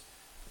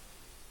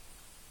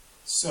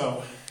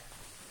 So,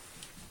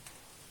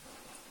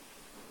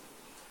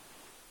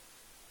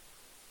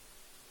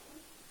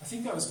 I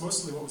think that was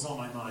mostly what was on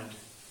my mind.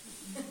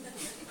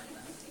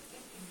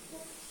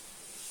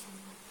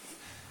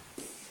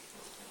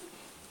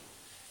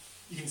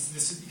 you can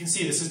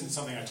see this isn't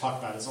something I talk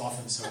about as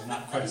often, so I'm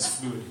not quite as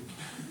fluid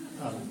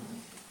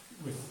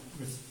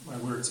with my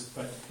words.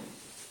 But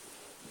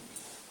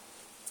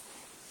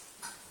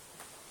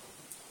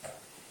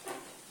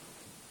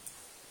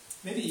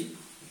maybe,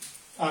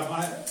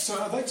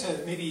 so I'd like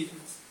to maybe,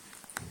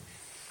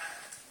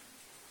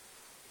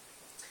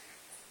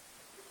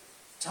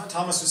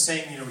 Thomas was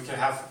saying, we could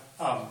have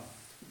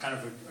kind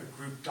of a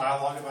group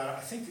dialogue about it.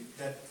 I think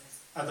that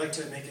I'd like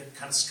to make it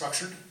kind of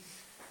structured,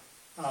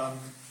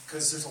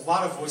 because there's a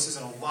lot of voices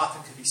and a lot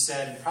that could be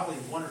said, and probably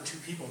one or two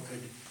people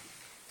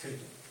could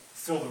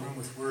fill the room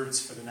with words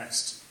for the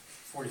next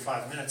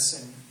 45 minutes,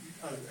 and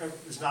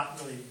there's not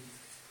really,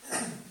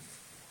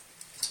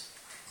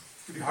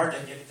 it'd be hard to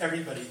get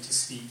everybody to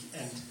speak,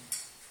 and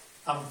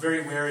I'm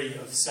very wary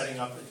of setting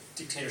up a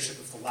dictatorship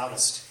of the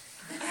loudest.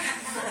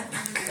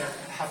 That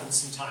happens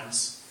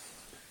sometimes,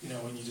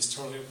 when you just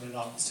totally open it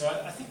up. So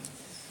I think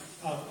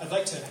I'd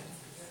like to...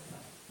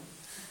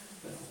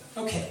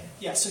 Okay,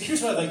 yeah, so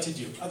here's what I'd like to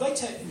do. I'd like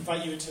to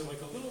invite you into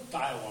like a little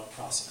dialogue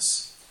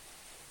process.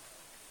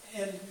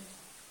 And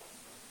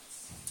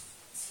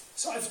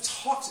so I've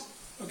talked...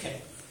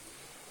 Okay.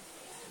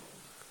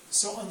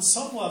 So on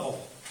some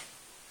level,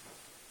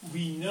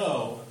 we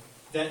know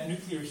that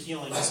nuclear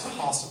healing is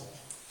possible,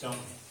 don't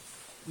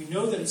we? We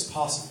know that it's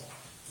possible.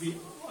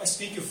 I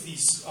speak of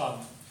these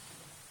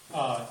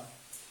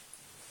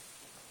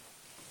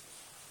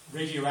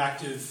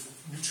radioactive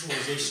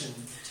neutralization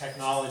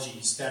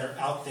technologies that are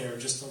out there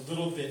just a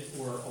little bit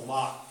or a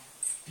lot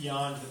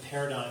beyond the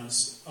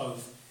paradigms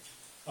of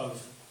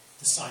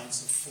the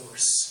science of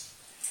force.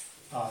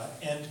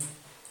 And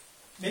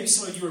maybe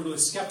some of you are really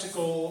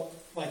skeptical,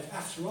 like,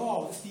 after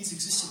all, if these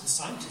existed, the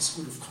scientists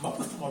would have come up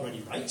with them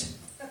already, right?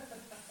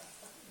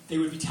 They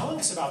would be telling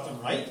us about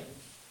them, right?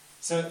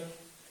 So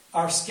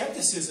our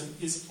skepticism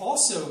is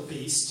also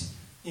based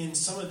in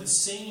some of the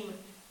same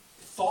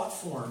thought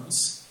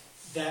forms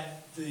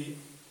that the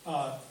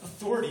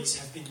authorities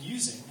have been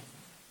using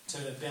to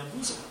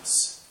bamboozle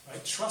us.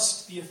 Right?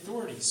 Trust the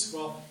authorities.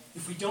 Well,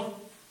 if we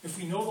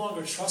no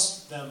longer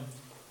trust them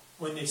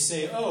when they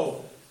say,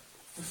 "Oh,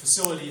 the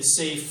facility is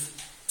safe,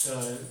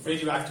 the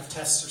radioactive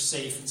tests are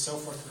safe," and so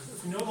forth.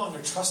 If we no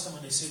longer trust them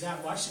when they say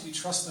that, why should we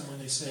trust them when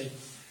they say,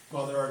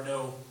 "Well,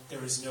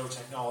 there is no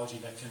technology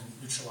that can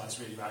neutralize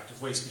radioactive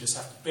waste. We just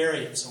have to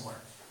bury it somewhere"?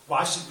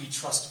 Why should we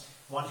trust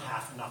one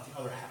half and not the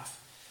other half?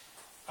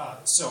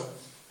 So,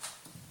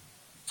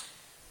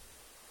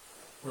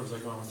 where was I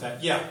going with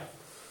that? Yeah.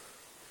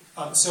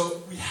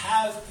 So we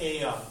have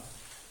a.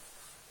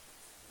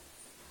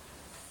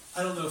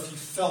 I don't know if you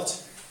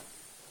felt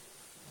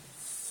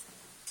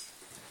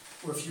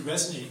or if you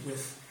resonate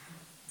with.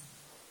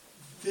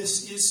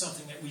 This is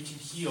something that we can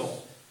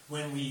heal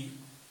when we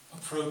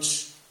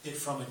approach it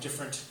from a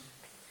different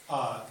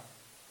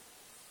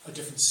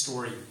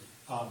story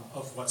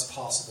of what's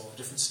possible, a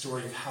different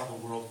story of how the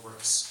world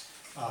works,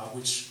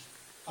 which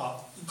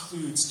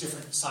includes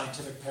different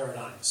scientific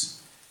paradigms.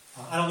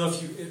 I don't know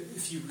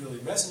if you really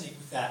resonate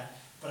with that,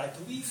 but I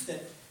believe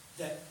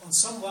that on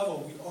some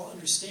level we all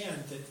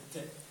understand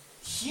that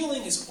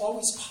healing is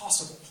always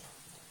possible.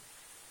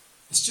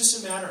 It's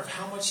just a matter of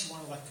how much you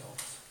want to let go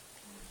of.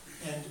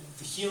 And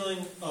the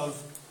healing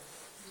of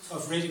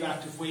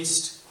radioactive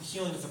waste, the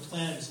healing of the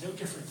planet is no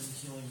different than the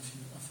healing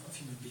of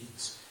human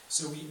beings.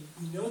 So we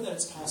know that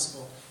it's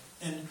possible.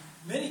 And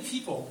many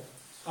people,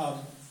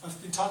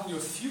 I've been talking to a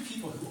few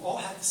people who all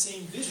had the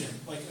same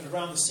vision, like at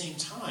around the same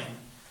time,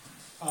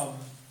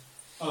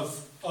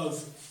 of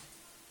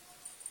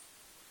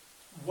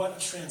what a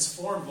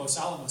transformed Los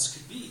Alamos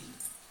could be.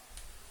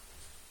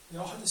 They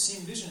all have the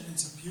same vision, and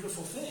it's a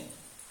beautiful thing,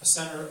 a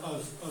center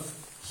of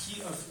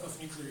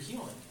nuclear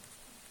healing.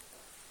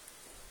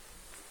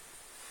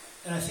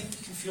 And I think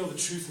you can feel the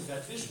truth of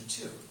that vision,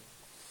 too.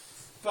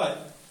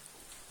 But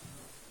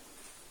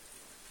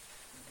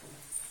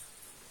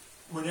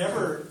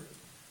whenever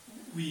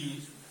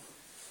we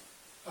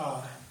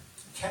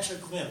catch a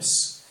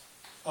glimpse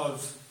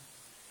of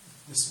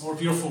this more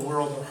beautiful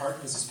world our heart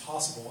knows is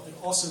possible, it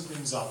also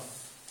brings up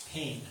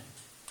pain,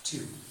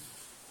 too.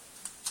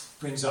 It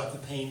brings up the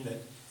pain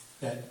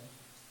and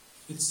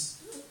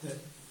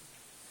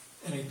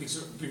it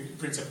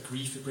brings up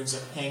grief, it brings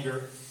up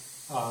anger,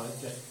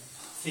 that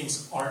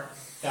things aren't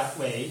that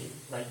way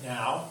right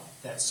now,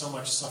 that so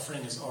much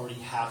suffering has already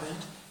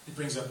happened. It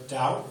brings up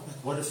doubt,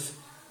 like what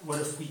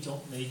if we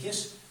don't make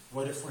it?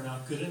 What if we're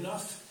not good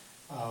enough?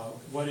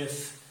 What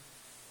if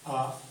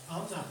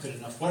I'm not good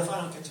enough? What if I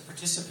don't get to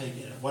participate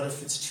in it? What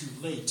if it's too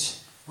late?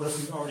 What if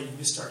we've already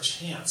missed our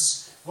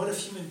chance? What if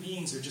human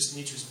beings are just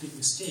nature's big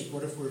mistake?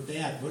 What if we're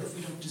bad? What if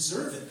we don't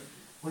deserve it?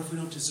 What if we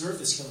don't deserve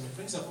this healing? It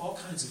brings up all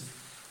kinds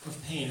of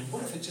pain. And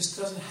what if it just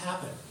doesn't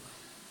happen?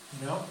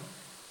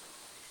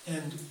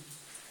 And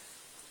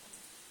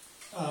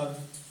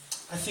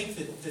I think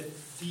that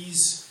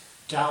these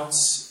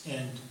doubts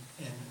and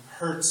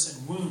hurts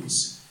and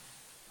wounds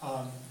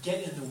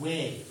get in the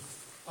way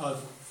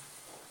of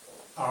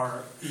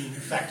our being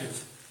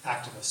effective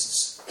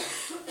activists.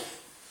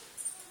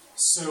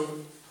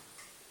 So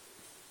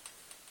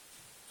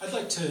I'd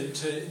like to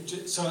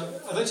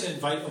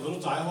invite a little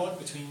dialogue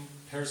between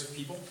pairs of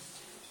people.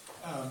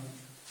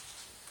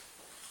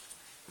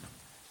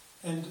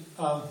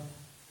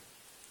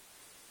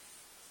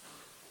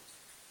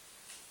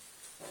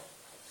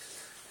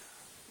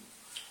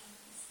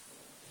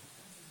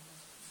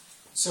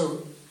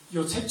 So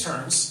you'll take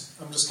turns.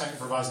 I'm just kind of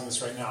improvising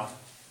this right now.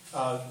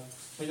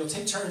 But you'll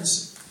take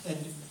turns, and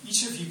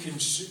each of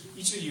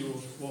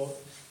you will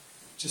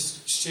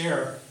just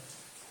share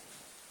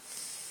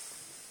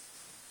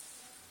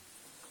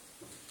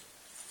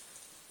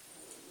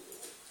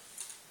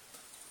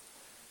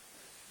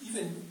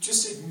even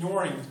just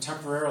ignoring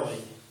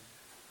temporarily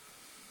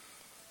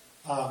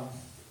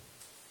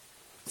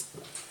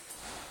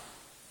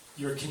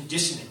your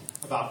conditioning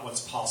about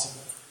what's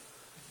possible.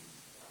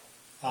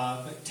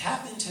 But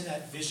tap into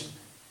that vision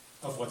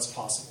of what's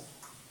possible.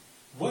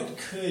 What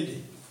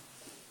could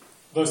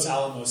Los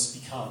Alamos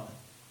become?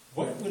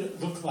 What would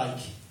it look like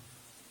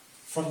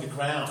from the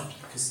ground?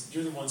 Because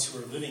you're the ones who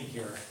are living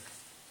here.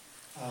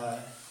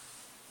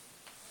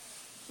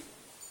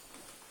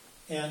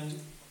 And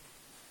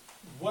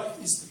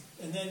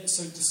then you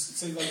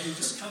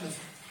just kind of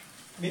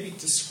maybe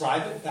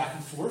describe it back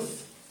and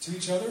forth to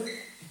each other.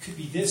 It could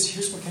be this,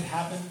 here's what could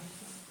happen.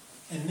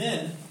 And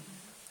then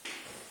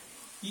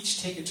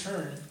each take a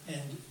turn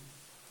and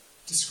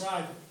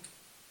describe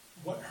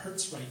what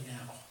hurts right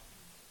now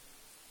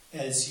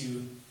as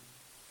you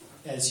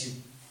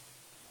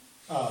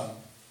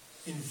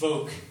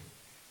invoke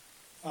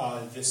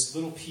this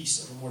little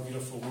piece of a more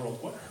beautiful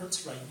world. What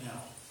hurts right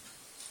now?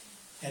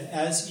 And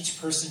as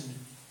each person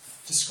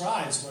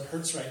describes what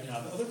hurts right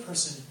now, the other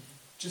person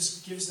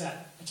just gives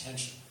that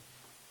attention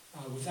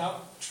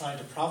without trying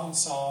to problem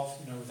solve,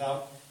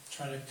 without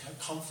trying to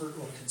comfort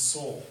or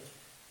console,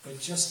 but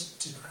just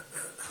to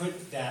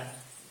put that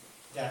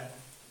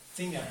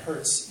thing that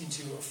hurts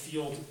into a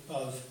field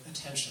of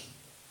attention,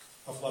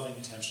 of loving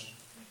attention.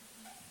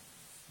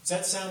 Does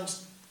that sound?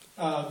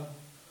 How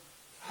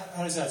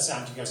does that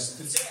sound to you guys?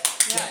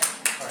 Yeah.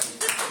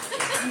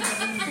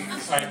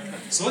 All right.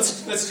 So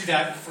let's do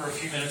that for a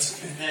few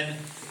minutes, and then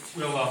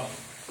we'll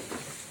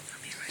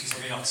do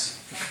something else.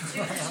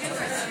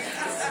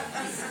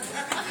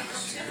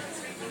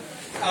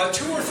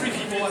 2 or 3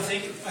 people, I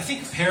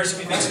think pairs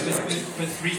would be best with 3